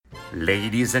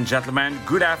Ladies and gentlemen,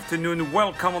 good afternoon.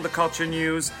 Welcome on the Culture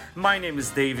News. My name is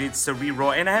David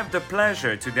Cerrero, and I have the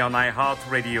pleasure today on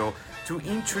iHeartRadio to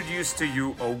introduce to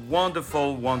you a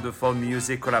wonderful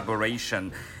music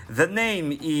collaboration. The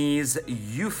name is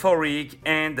Yuphoric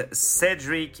and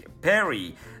Sedric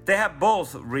Perry. They have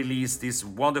both released this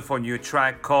wonderful new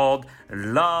track called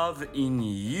Love in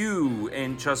You.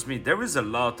 And trust me, there is a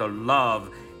lot of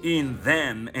love in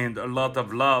them and a lot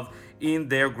of love in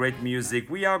their great music.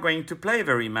 We are going to play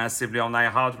very massively on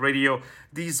iHeartRadio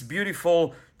this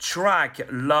beautiful track,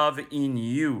 Love in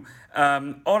You.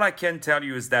 All I can tell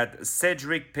you is that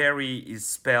Sedric Perry is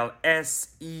spelled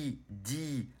S-E-D-R-I-C,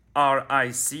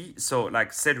 so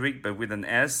like Cedric but with an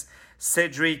S.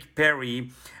 Sedric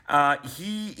Perry.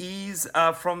 He is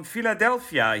from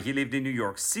Philadelphia. He lived in New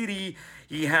York City.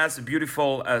 He has a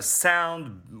beautiful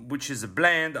sound, which is a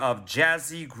blend of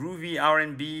jazzy, groovy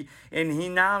R&B, and he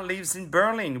now lives in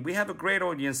Berlin. We have a great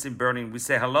audience in Berlin. We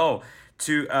say hello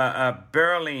to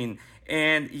Berlin.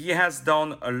 And he has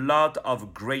done a lot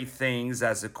of great things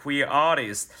as a queer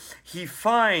artist. He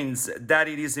finds that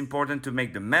it is important to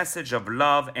make the message of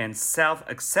love and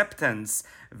self-acceptance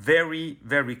very,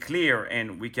 very clear,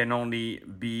 and we can only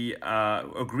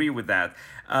agree with that.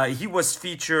 He was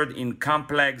featured in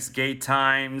Complex, Gay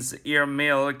Times, Ear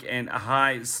Milk, and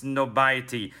High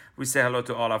Snobiety. We say hello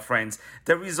to all our friends.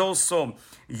 There is also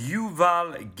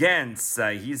Yuval Gantz.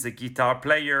 He's a guitar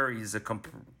player. He's a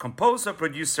composer,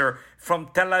 producer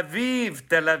from Tel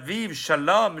Aviv.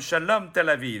 Shalom, Tel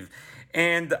Aviv.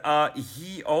 And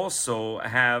he also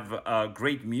have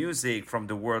great music from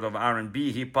the world of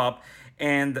R&B, hip-hop,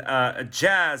 and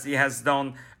jazz. He has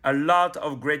done a lot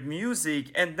of great music.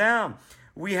 And now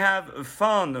we have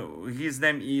fun. His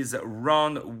name is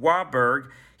Ron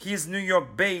Warburg. He's New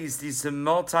York-based. He's a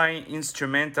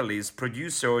multi-instrumentalist,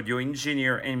 producer, audio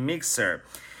engineer, and mixer.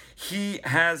 He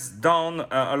has done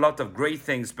a lot of great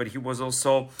things, but he was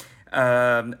also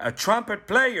a trumpet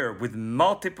player with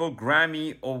multiple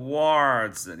Grammy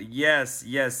Awards. Yes.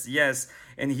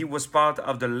 And he was part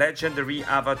of the legendary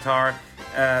Avatar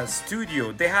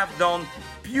studio. They have done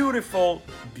beautiful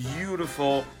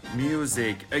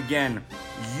music. Again,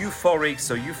 Yuphoric.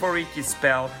 So Yuphoric is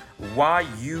spelled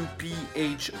Y-U-P-H-O-R-I-C.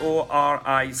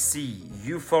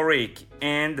 Yuphoric.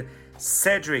 And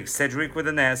Cedric with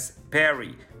an S,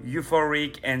 Perry.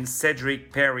 Yuphoric and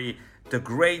Sedric Perry. The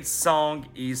great song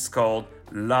is called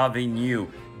Loving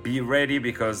You. Be ready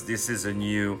because this is a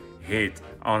new hit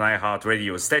on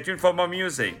iHeartRadio. Stay tuned for more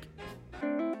music.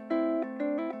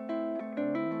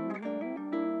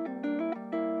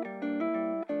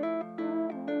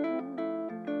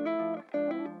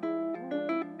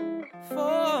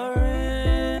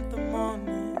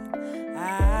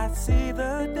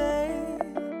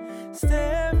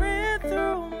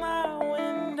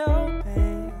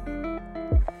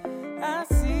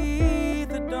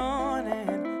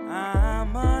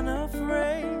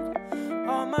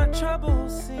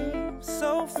 Troubles seem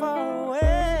so far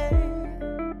away.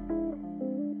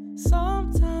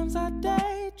 Sometimes I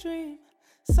daydream,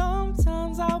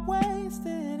 sometimes I waste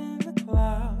it in the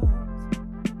clouds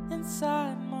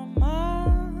inside my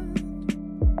mind.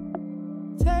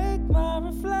 Take my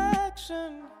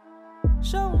reflection,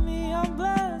 show me I'm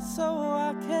blessed so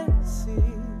I can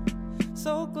see.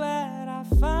 So glad I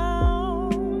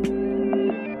found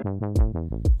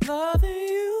loving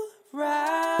you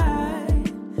right.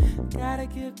 Gotta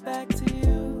get back to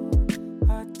you,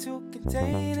 hard to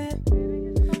contain it,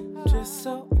 just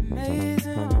so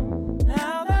amazing.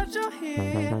 Now that you're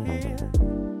here,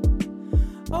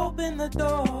 open the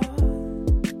door.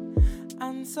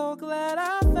 I'm so glad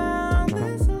I found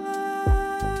this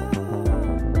love.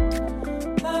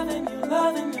 Loving you,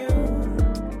 loving you,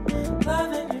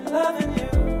 loving you, loving you,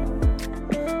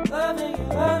 loving you,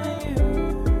 loving you.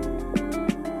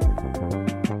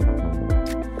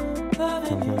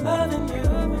 Loving you, loving you,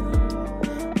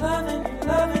 loving you,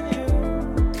 loving you,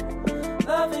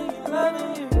 loving you,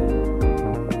 loving you.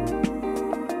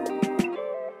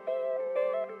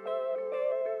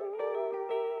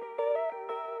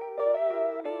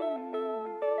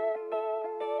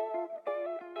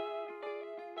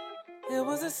 It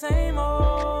was the same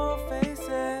old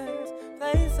faces,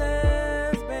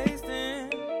 places based in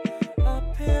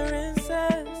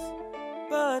appearances,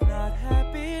 but not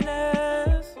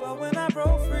happiness. But when I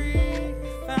broke free,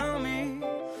 found me,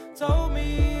 told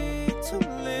me to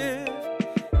live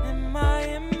in my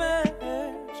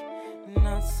image,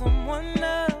 not someone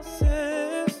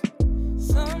else's.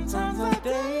 Sometimes I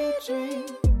daydream,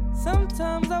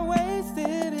 sometimes I waste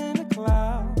it in the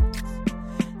clouds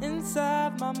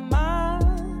inside my mind.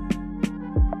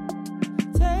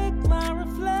 Take my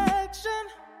reflection,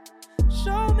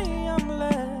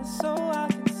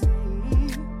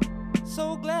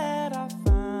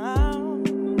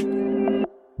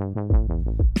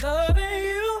 Loving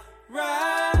you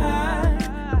right.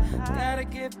 Gotta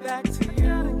get back to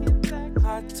you.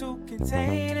 Hard to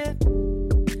contain it.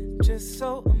 Just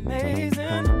so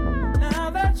amazing.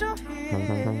 Now that you're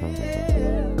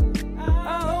here,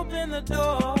 I open the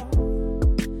door.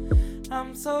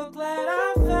 I'm so glad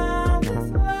I found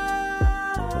this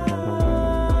love.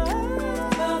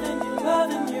 Loving you,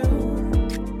 loving you.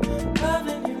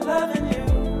 Loving you, loving you.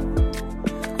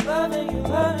 Loving you,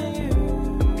 loving you.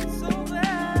 So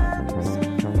glad.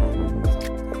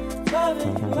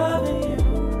 Loving you, loving you.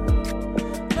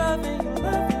 Loving you,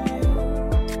 loving you.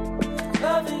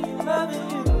 Loving you, loving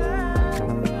you.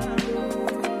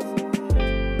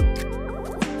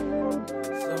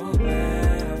 So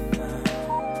glad I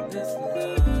found this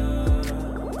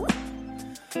love.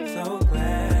 So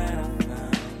glad I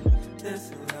found this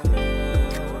love.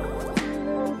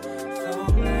 So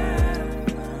glad I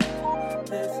found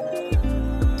this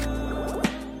love.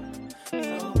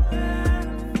 So glad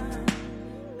I found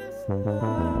this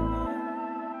love.